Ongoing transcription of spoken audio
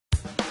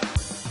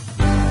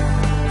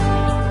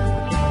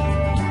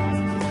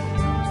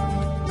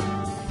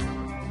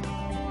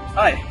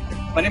Hi,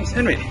 my name is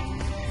Henry.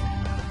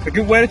 For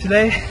good weather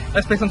today,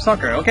 let's play some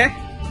soccer, okay?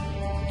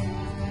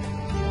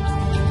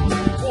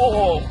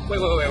 Whoa,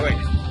 wait.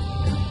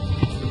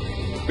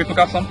 We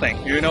forgot something.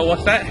 Do you know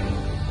what's that?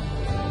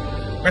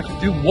 We have to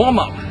do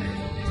warm-up.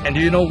 And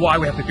do you know why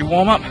we have to do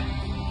warm-up?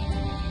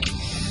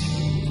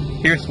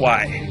 Here's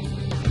why.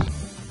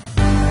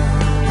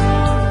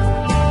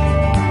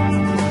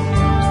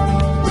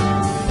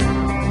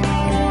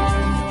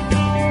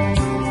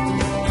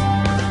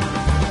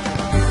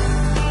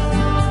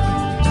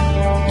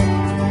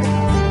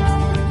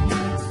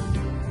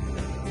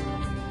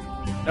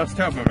 That was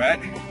terrible,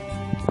 right?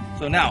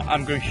 So now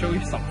I'm going to show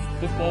you some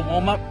football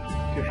warm-up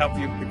to help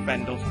you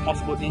prevent those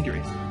possible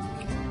injuries.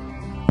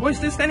 Why is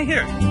this standing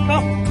here?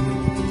 Come!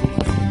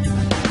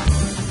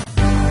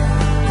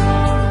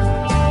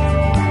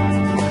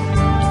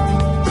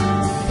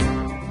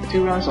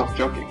 2 rounds of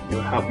jogging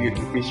will help you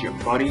increase your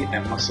body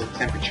and muscle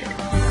temperature.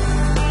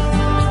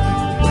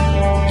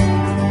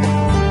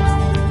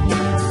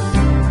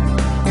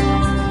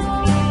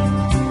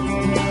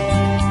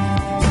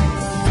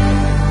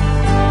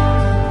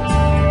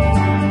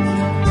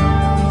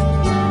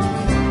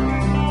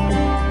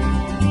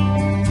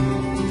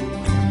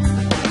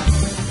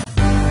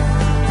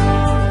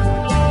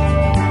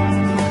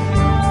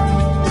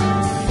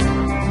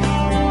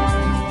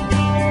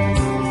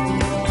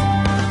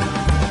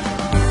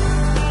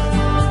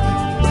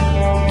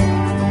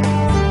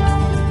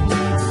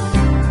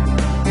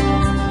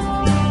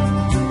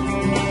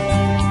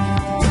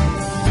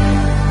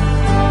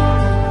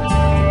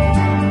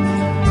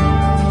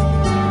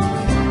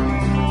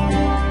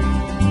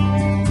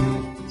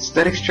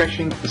 Static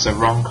stretching is a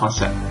wrong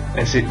concept,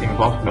 as it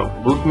involves no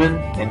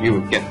movement and you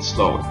will get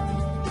slower.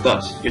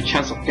 Thus, your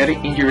chance of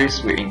getting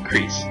injuries will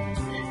increase.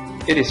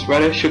 It is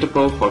rather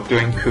suitable for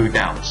doing cool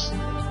downs.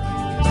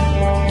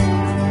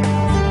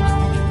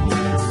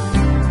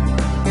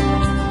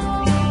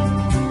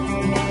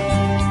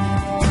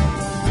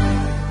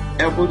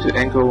 Elbow to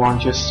ankle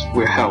lunges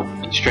will help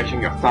in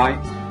stretching your thigh,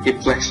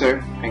 hip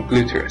flexor, and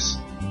gluteus.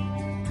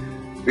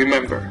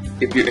 Remember,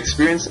 if you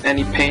experience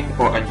any pain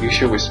or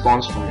unusual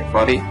response from your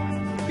body,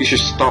 you should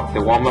stop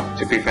the warm-up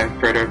to prevent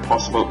further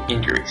possible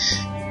injuries.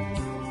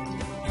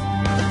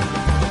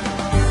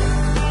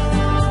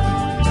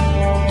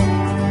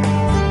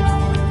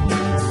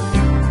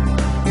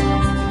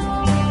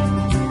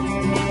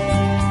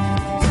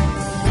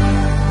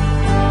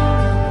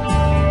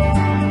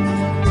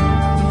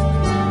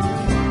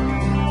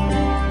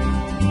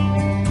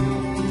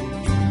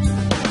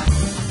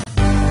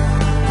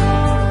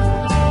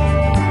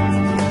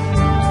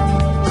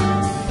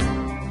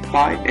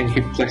 Thigh and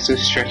hip flexor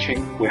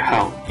stretching will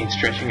help in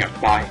stretching your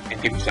thigh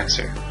and hip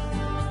flexor.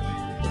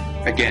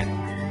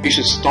 Again, you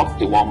should stop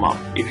the warm-up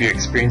if you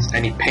experience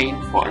any pain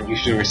or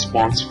unusual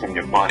response from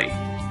your body.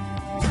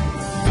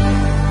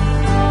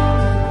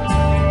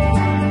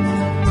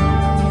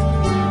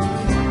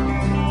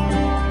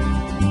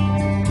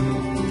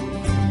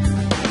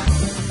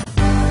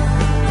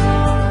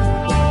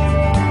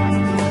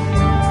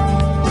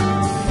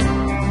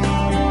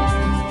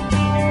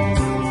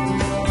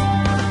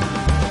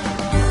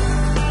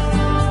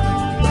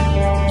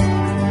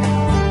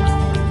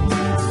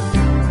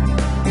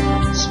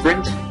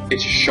 Sprint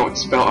is a short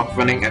spell of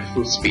running at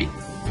full speed.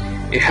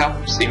 It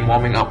helps in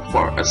warming up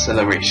for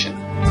acceleration.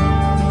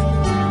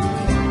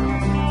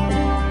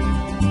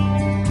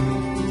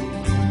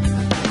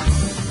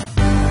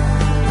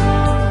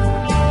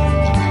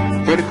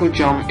 Vertical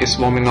jump is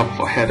warming up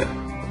for header,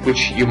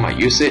 which you might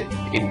use it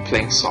in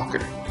playing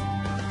soccer.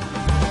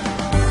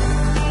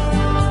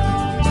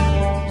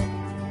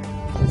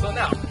 So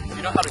now,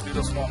 you know how to do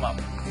those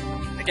warm-up.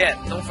 Again,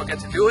 don't forget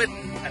to do it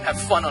and have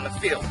fun on the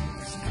field.